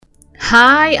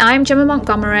Hi, I'm Gemma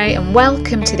Montgomery and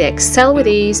welcome to the Excel with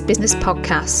Ease Business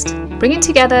Podcast, bringing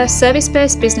together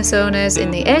service-based business owners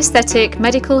in the aesthetic,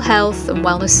 medical health and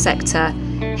wellness sector.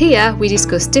 Here we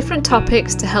discuss different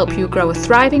topics to help you grow a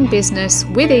thriving business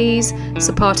with ease,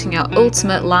 supporting your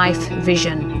ultimate life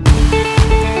vision.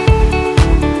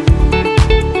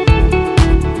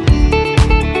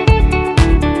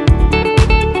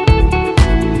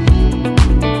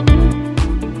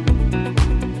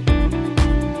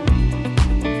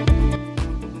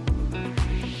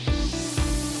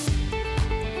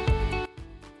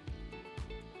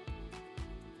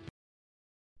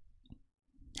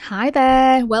 Hi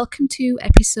there, welcome to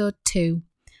episode 2,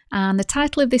 and the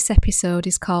title of this episode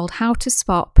is called How to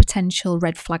Spot Potential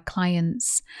Red Flag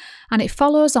Clients, and it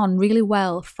follows on really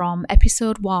well from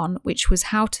episode 1, which was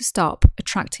how to stop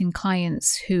attracting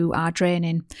clients who are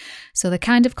draining. So the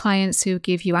kind of clients who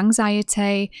give you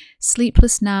anxiety,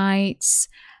 sleepless nights,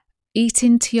 eat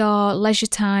into your leisure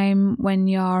time when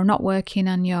you're not working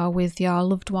and you're with your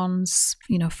loved ones,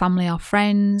 family or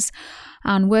friends.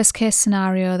 And worst case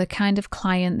scenario, the kind of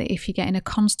client that if you're getting a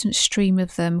constant stream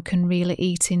of them can really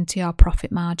eat into your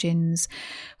profit margins,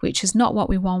 which is not what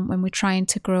we want when we're trying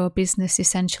to grow a business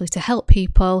essentially to help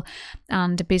people,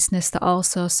 and a business that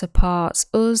also supports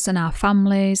us and our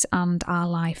families and our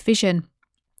life vision.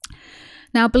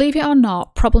 Now, believe it or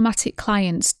not, problematic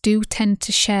clients do tend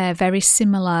to share very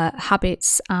similar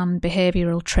habits and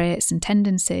behavioural traits and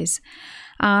tendencies.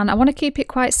 And I want to keep it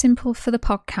quite simple for the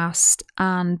podcast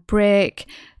and break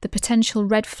the potential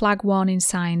red flag warning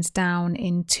signs down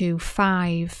into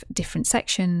 5 different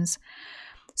sections.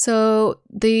 So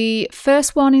the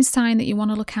first warning sign that you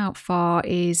want to look out for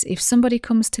is if somebody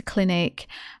comes to clinic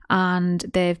and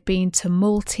they've been to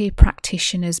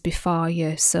multi-practitioners before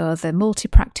you, so the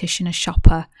multi-practitioner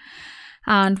shopper.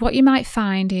 And what you might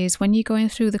find is when you're going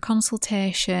through the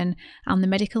consultation and the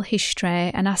medical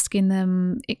history and asking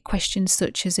them questions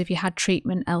such as have you had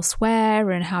treatment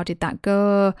elsewhere and how did that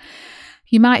go,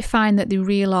 you might find that they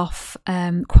reel off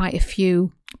quite a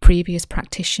few previous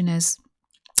practitioners.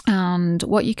 And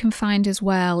what you can find as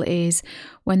well is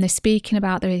when they're speaking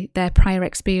about their prior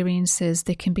experiences,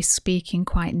 they can be speaking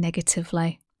quite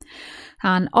negatively.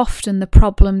 And often the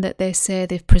problem that they say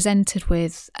they've presented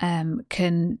with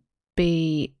can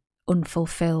be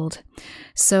unfulfilled.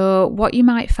 So what you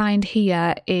might find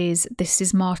here is this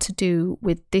is more to do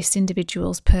with this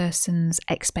person's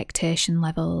expectation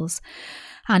levels.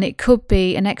 And it could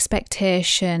be an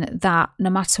expectation that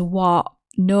no matter what,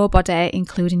 nobody,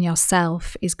 including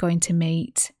yourself, is going to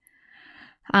meet.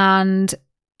 And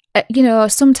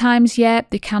sometimes, there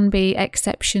can be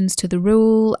exceptions to the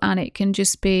rule, and it can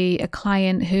just be a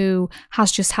client who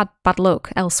has just had bad luck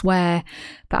elsewhere.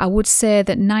 But I would say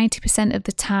that 90% of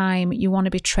the time, you want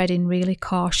to be treading really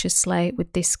cautiously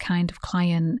with this kind of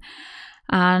client.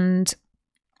 And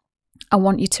I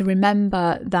want you to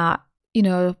remember that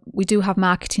we do have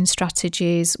marketing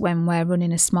strategies when we're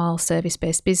running a small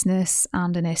service-based business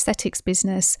and an aesthetics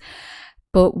business,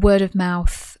 but word of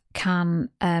mouth can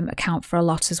account for a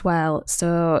lot as well.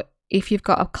 So if you've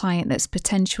got a client that's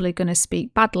potentially going to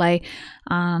speak badly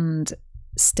and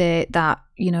state that,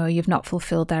 you've not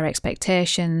fulfilled their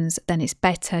expectations, then it's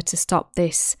better to stop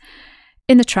this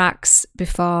in the tracks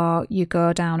before you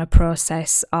go down a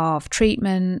process of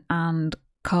treatment and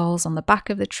calls on the back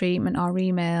of the treatment or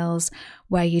emails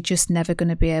where you're just never going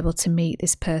to be able to meet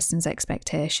this person's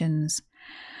expectations.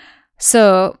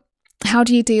 So how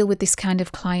do you deal with this kind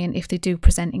of client if they do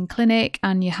present in clinic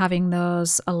and you're having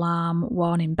those alarm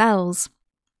warning bells?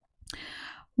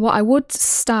 What I would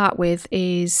start with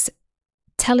is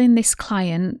telling this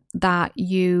client that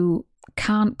you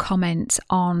can't comment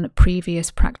on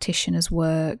previous practitioners'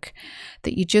 work,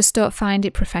 that you just don't find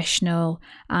it professional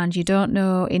and you don't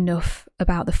know enough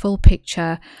about the full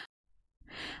picture,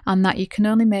 and that you can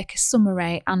only make a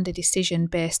summary and a decision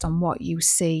based on what you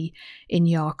see in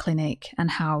your clinic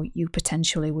and how you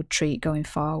potentially would treat going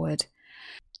forward.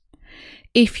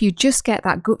 If you just get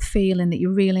that gut feeling that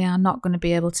you really are not going to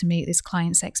be able to meet this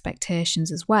client's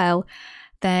expectations as well,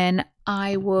 then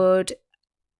I would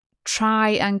try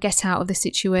and get out of the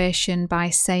situation by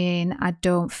saying, I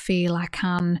don't feel I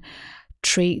can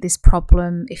treat this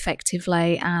problem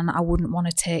effectively and I wouldn't want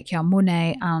to take your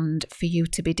money and for you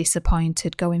to be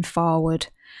disappointed going forward,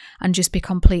 and just be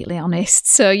completely honest.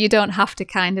 So you don't have to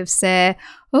kind of say,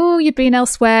 oh, you've been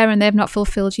elsewhere and they've not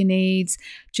fulfilled your needs.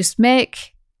 Just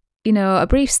make a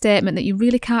brief statement that you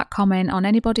really can't comment on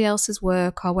anybody else's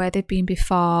work or where they've been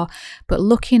before, but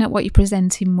looking at what you're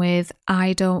presenting with,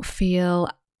 I don't feel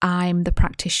I'm the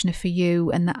practitioner for you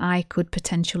and that I could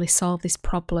potentially solve this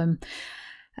problem.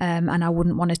 and I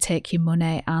wouldn't want to take your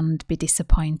money and be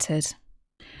disappointed.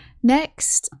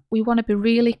 Next, we want to be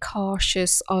really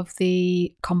cautious of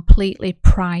the completely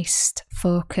priced,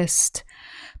 focused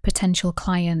potential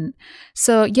client.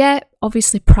 So yeah,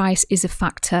 obviously price is a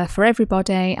factor for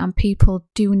everybody, and people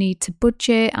do need to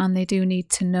budget and they do need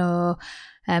to know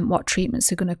what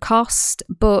treatments are going to cost.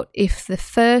 But if the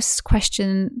first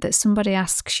question that somebody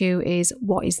asks you is,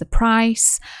 what is the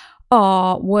price?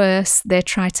 Or worse, they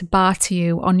try to barter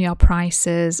you on your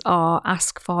prices or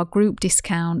ask for group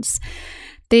discounts,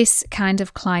 this kind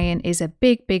of client is a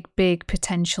big, big, big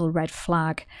potential red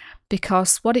flag,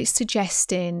 because what it's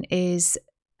suggesting is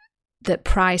that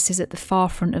price is at the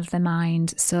forefront of their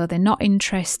mind. So they're not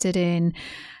interested in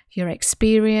your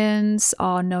experience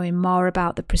or knowing more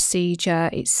about the procedure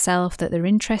itself that they're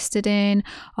interested in,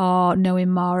 or knowing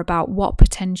more about what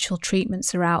potential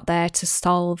treatments are out there to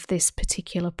solve this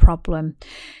particular problem.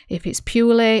 If it's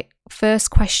purely first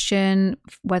question,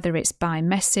 whether it's by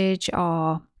message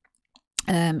or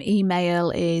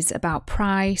email, is about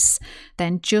price,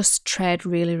 then just tread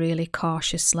really, really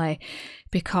cautiously,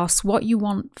 because what you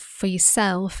want for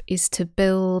yourself is to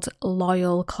build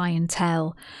loyal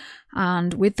clientele.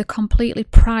 And with the completely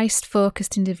price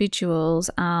focused individuals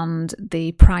and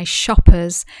the price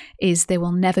shoppers, is they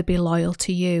will never be loyal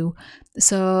to you.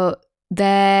 So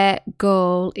their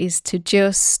goal is to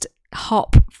just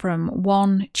hop from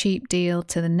one cheap deal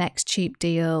to the next cheap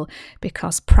deal,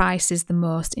 because price is the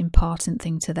most important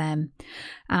thing to them.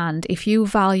 And if you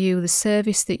value the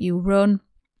service that you run,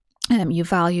 you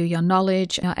value your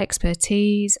knowledge, your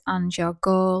expertise, and your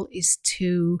goal is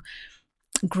to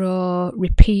grow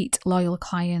repeat loyal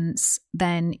clients,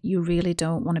 then you really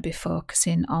don't want to be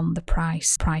focusing on the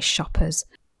price shoppers.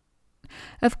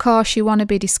 Of course, you want to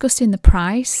be discussing the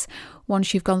price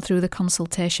once you've gone through the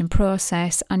consultation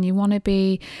process, and you want to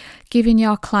be giving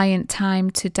your client time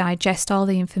to digest all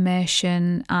the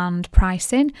information and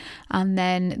pricing, and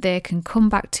then they can come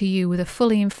back to you with a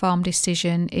fully informed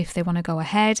decision if they want to go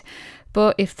ahead.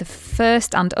 But if the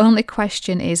first and only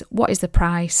question is, what is the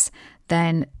price?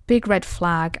 Then big red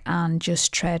flag, and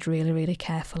just tread really, really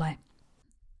carefully.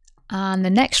 And the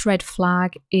next red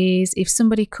flag is if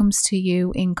somebody comes to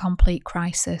you in complete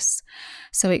crisis.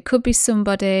 So it could be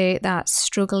somebody that's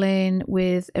struggling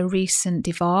with a recent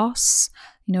divorce,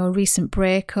 a recent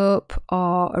breakup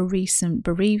or a recent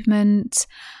bereavement,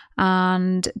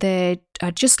 and they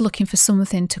are just looking for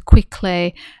something to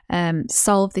quickly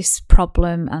solve this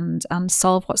problem and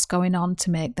solve what's going on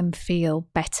to make them feel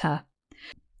better.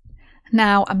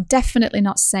 Now, I'm definitely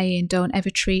not saying don't ever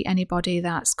treat anybody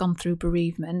that's gone through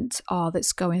bereavement or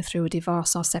that's going through a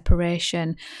divorce or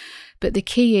separation, but the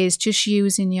key is just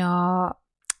using your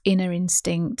inner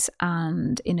instinct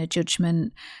and inner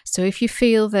judgment. So if you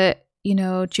feel that,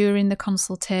 during the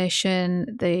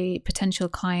consultation, the potential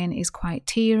client is quite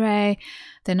teary,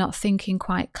 they're not thinking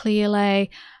quite clearly,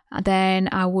 then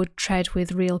I would tread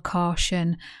with real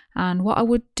caution. And what I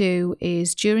would do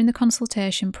is, during the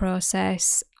consultation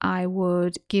process, I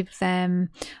would give them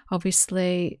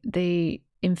obviously the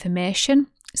information,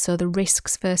 so the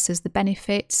risks versus the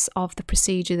benefits of the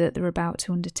procedure that they're about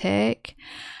to undertake.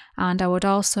 And I would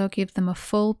also give them a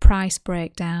full price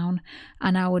breakdown,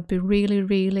 and I would be really,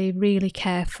 really, really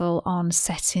careful on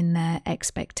setting their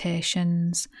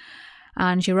expectations.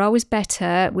 And you're always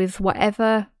better with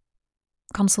whatever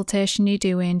consultation you're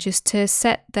doing just to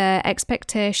set their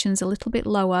expectations a little bit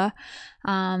lower,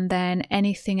 and then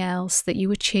anything else that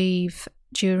you achieve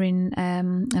during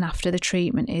and after the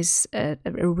treatment is a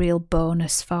real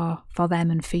bonus for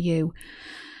them and for you.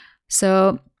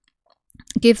 So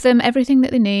give them everything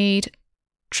that they need: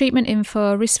 treatment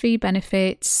info, risk-free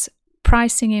benefits,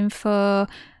 pricing info,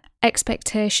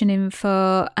 expectation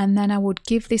info, and then I would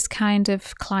give this kind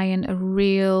of client a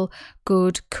real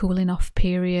good cooling off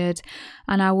period,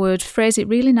 and I would phrase it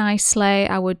really nicely.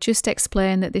 I would just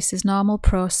explain that this is normal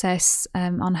process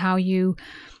on how you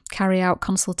carry out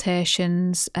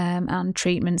consultations and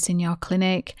treatments in your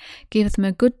clinic. Give them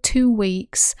a good 2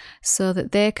 weeks so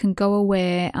that they can go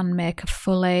away and make a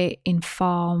fully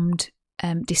informed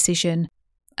decision.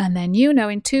 And then,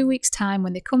 in 2 weeks' time,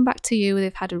 when they come back to you,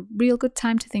 they've had a real good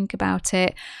time to think about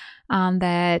it, and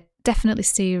they're definitely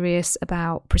serious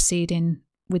about proceeding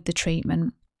with the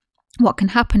treatment. What can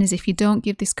happen is, if you don't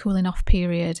give this cooling off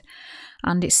period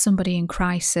and it's somebody in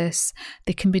crisis,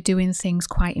 they can be doing things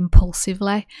quite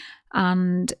impulsively,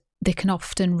 and they can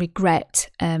often regret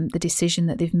the decision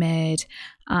that they've made.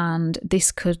 And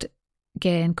this could,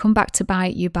 again, come back to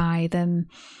bite you by them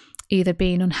either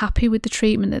being unhappy with the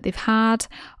treatment that they've had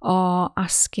or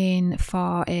asking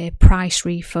for a price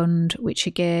refund, which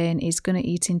again is going to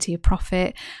eat into your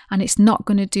profit, and it's not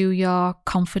going to do your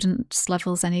confidence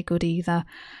levels any good either.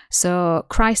 So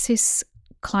crisis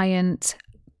client,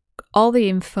 all the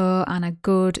info and a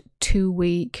good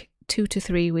 2 to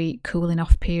 3 week cooling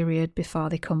off period before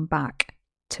they come back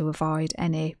to avoid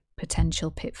any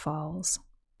potential pitfalls.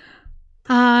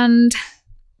 And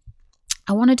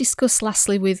I want to discuss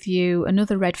lastly with you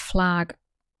another red flag,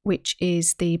 which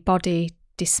is the body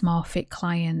dysmorphic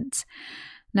client.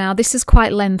 Now, this is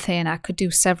quite lengthy and I could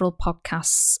do several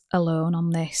podcasts alone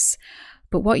on this,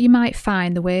 but what you might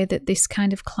find, the way that this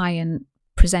kind of client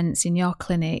presents in your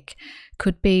clinic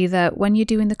could be that when you're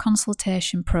doing the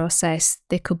consultation process,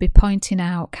 they could be pointing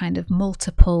out kind of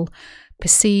multiple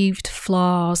perceived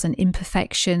flaws and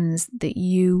imperfections that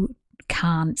you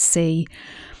can't see.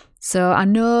 So I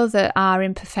know that our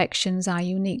imperfections are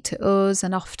unique to us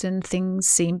and often things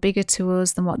seem bigger to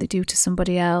us than what they do to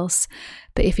somebody else.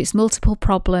 But if it's multiple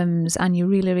problems and you're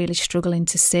really, really struggling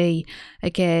to see,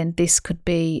 again, this could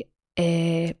be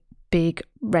a big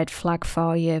red flag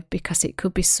for you, because it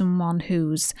could be someone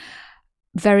who's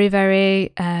very,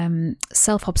 very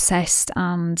self-obsessed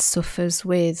and suffers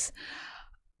with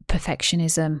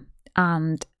perfectionism.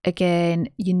 And again,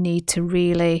 you need to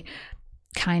really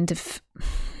kind of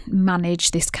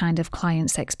manage this kind of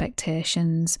client's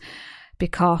expectations,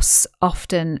 because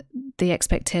often the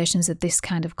expectations of this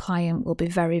kind of client will be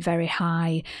very, very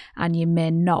high and you may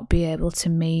not be able to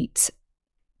meet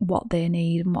what they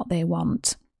need and what they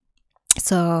want.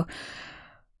 So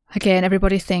again,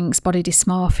 everybody thinks body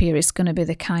dysmorphia is going to be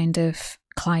the kind of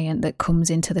client that comes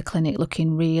into the clinic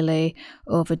looking really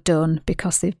overdone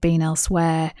because they've been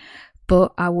elsewhere.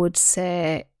 But I would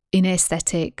say in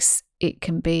aesthetics, it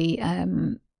can be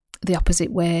the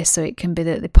opposite way. So it can be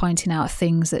that they're pointing out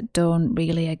things that don't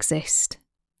really exist.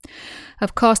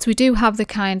 Of course, we do have the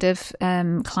kind of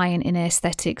client in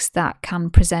aesthetics that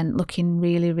can present looking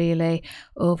really, really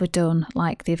overdone,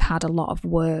 like they've had a lot of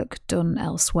work done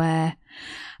elsewhere.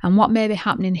 And what may be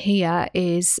happening here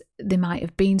is they might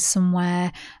have been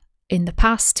somewhere in the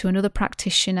past to another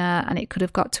practitioner, and it could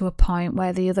have got to a point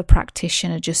where the other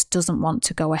practitioner just doesn't want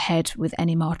to go ahead with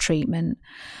any more treatment.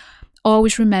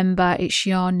 Always remember, it's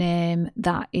your name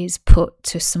that is put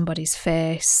to somebody's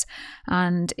face.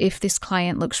 And if this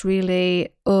client looks really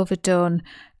overdone,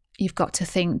 you've got to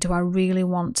think, do I really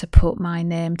want to put my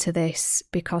name to this?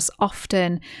 Because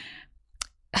often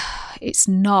it's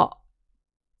not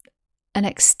an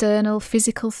external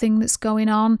physical thing that's going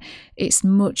on. It's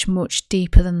much, much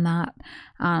deeper than that.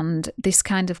 And this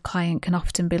kind of client can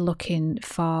often be looking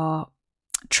for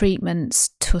treatments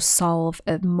to solve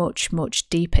a much, much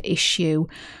deeper issue,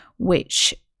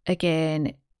 which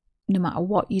again, no matter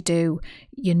what you do,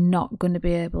 you're not going to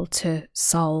be able to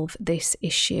solve this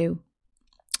issue.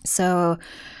 So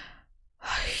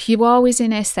you always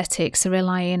in aesthetics are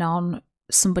relying on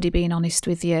somebody being honest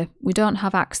with you. We don't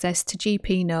have access to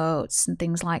GP notes and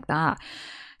things like that.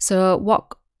 So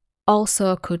what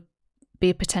also could be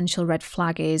a potential red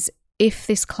flag is if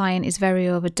this client is very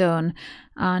overdone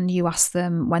and you ask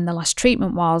them when the last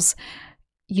treatment was,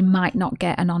 you might not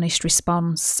get an honest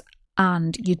response.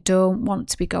 And you don't want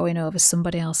to be going over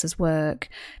somebody else's work,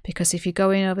 because if you're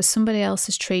going over somebody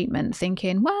else's treatment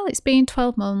thinking, well, it's been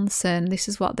 12 months and this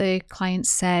is what the client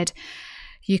said,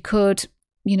 you could,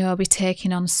 be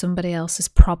taking on somebody else's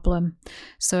problem.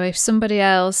 So if somebody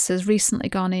else has recently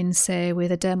gone in, say,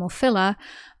 with a dermal filler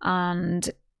and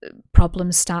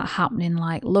problems start happening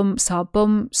like lumps or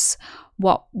bumps,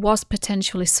 what was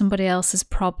potentially somebody else's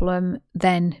problem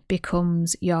then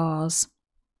becomes yours.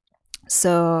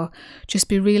 So just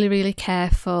be really, really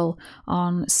careful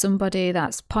on somebody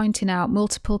that's pointing out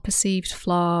multiple perceived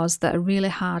flaws that are really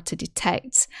hard to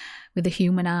detect with the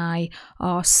human eye,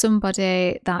 or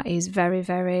somebody that is very,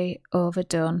 very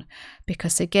overdone,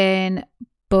 because again,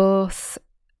 both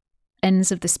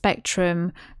ends of the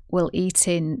spectrum will eat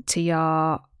into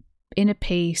your inner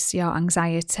peace, your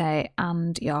anxiety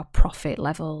and your profit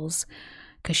levels,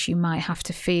 because you might have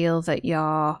to feel that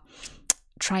you're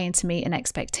trying to meet an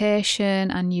expectation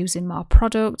and using more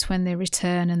product when they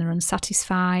return and they're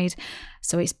unsatisfied.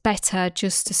 So it's better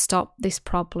just to stop this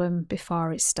problem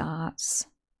before it starts.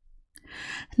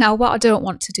 Now, what I don't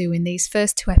want to do in these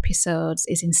first 2 episodes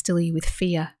is instill you with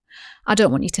fear. I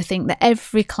don't want you to think that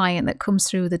every client that comes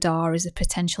through the door is a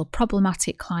potential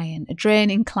problematic client, a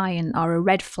draining client or a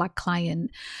red flag client.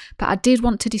 But I did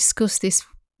want to discuss this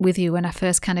with you when I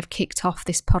first kind of kicked off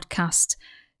this podcast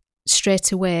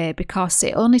straight away, because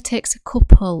it only takes a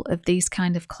couple of these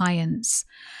kind of clients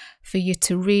for you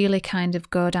to really kind of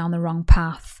go down the wrong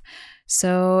path.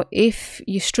 So if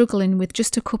you're struggling with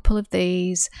just a couple of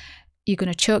these, you're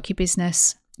going to choke your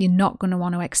business. You're not going to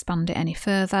want to expand it any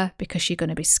further because you're going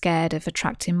to be scared of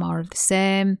attracting more of the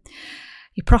same.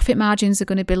 Your profit margins are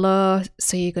going to be low,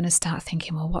 so you're going to start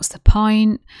thinking, well, what's the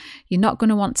point? You're not going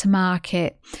to want to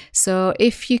market. So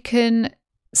if you can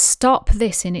stop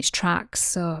this in its tracks,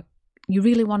 so you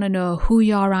really want to know who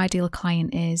your ideal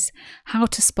client is, how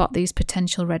to spot these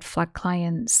potential red flag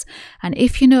clients. And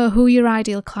if you know who your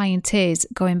ideal client is,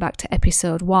 going back to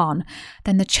episode 1,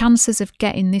 then the chances of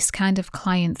getting this kind of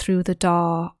client through the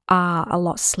door are a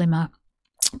lot slimmer.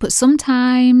 But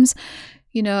sometimes,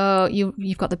 you know,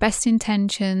 you've got the best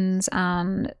intentions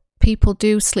and people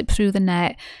do slip through the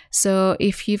net. So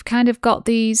if you've kind of got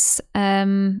these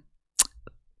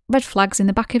red flags in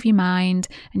the back of your mind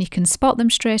and you can spot them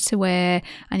straight away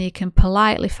and you can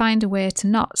politely find a way to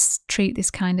not treat this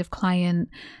kind of client,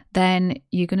 then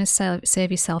you're going to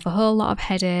save yourself a whole lot of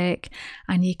headache,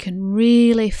 and you can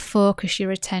really focus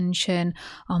your attention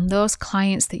on those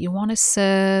clients that you want to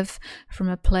serve from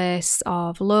a place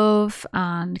of love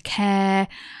and care,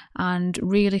 and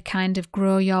really kind of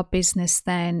grow your business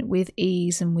then with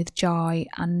ease and with joy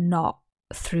and not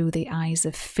through the eyes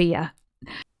of fear.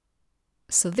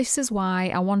 So this is why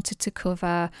I wanted to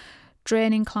cover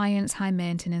draining clients, high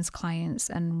maintenance clients,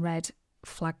 and red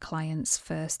flag clients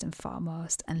first and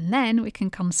foremost, and then we can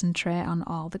concentrate on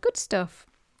all the good stuff.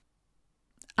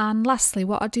 And lastly,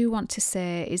 what I do want to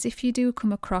say is if you do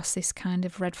come across this kind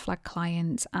of red flag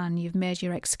client and you've made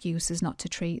your excuses not to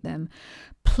treat them,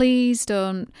 please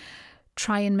don't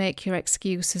try and make your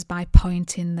excuses by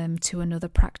pointing them to another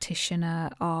practitioner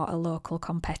or a local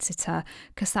competitor,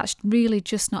 because that's really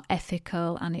just not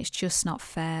ethical and it's just not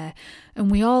fair. And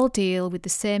we all deal with the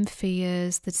same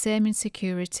fears, the same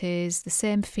insecurities, the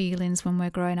same feelings when we're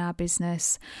growing our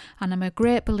business. And I'm a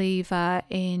great believer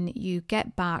in you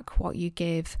get back what you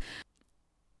give.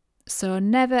 So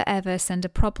never ever send a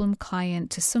problem client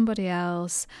to somebody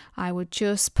else. I would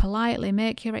just politely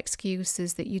make your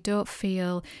excuses that you don't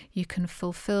feel you can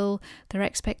fulfill their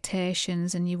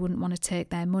expectations and you wouldn't want to take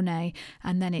their money.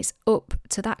 And then it's up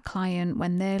to that client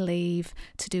when they leave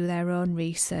to do their own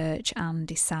research and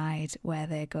decide where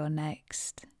they go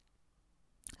next.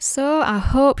 So I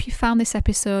hope you found this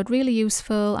episode really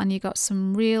useful and you got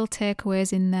some real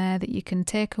takeaways in there that you can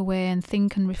take away and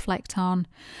think and reflect on.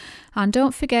 And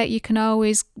don't forget, you can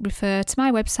always refer to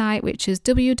my website, which is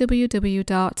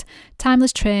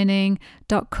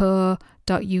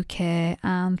www.timelesstraining.co.uk.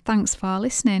 And thanks for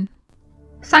listening.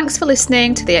 Thanks for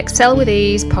listening to the Excel with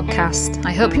Ease podcast.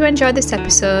 I hope you enjoyed this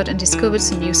episode and discovered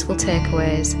some useful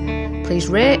takeaways. Please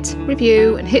rate,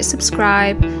 review and hit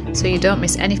subscribe so you don't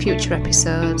miss any future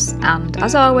episodes. And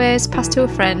as always, pass to a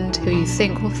friend who you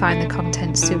think will find the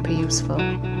content super useful.